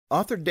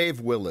Author Dave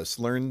Willis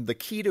learned the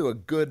key to a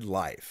good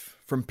life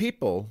from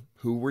people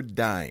who were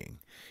dying.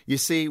 You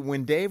see,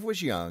 when Dave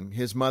was young,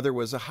 his mother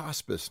was a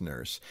hospice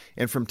nurse,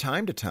 and from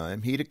time to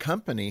time, he'd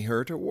accompany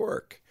her to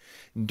work.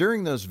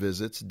 During those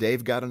visits,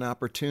 Dave got an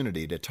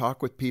opportunity to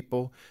talk with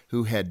people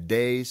who had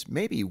days,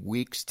 maybe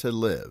weeks to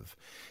live.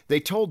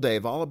 They told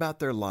Dave all about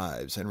their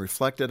lives and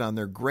reflected on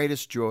their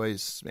greatest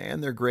joys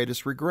and their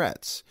greatest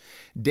regrets.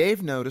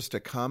 Dave noticed a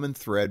common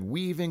thread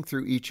weaving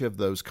through each of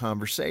those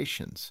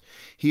conversations.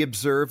 He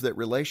observed that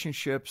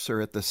relationships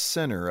are at the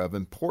center of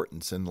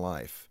importance in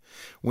life.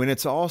 When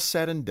it's all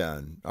said and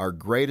done, our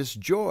greatest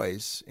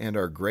joys and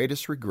our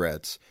greatest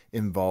regrets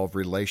involve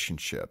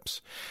relationships.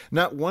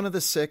 Not one of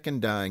the sick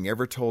and dying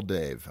ever told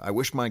Dave, "I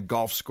wish my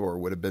golf score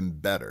would have been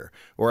better,"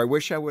 or "I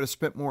wish I would have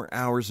spent more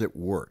hours at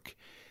work."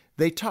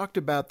 They talked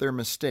about their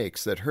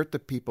mistakes that hurt the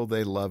people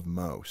they love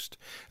most,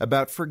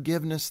 about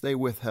forgiveness they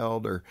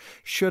withheld or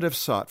should have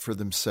sought for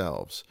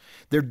themselves.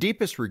 Their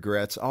deepest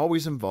regrets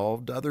always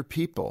involved other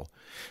people.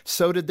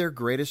 So did their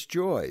greatest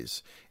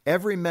joys.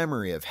 Every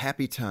memory of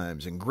happy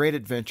times and great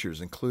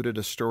adventures included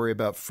a story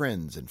about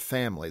friends and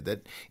family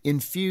that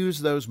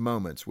infused those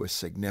moments with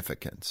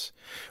significance.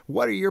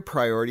 What are your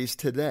priorities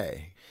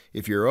today?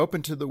 If you're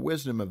open to the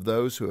wisdom of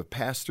those who have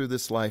passed through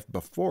this life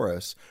before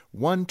us,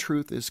 one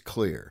truth is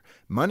clear.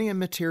 Money and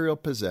material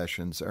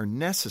possessions are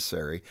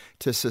necessary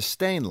to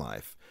sustain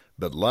life,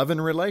 but love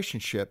and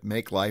relationship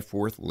make life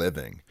worth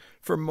living.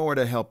 For more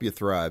to help you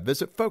thrive,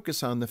 visit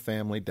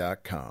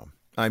FocusOnTheFamily.com.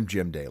 I'm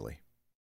Jim Daly.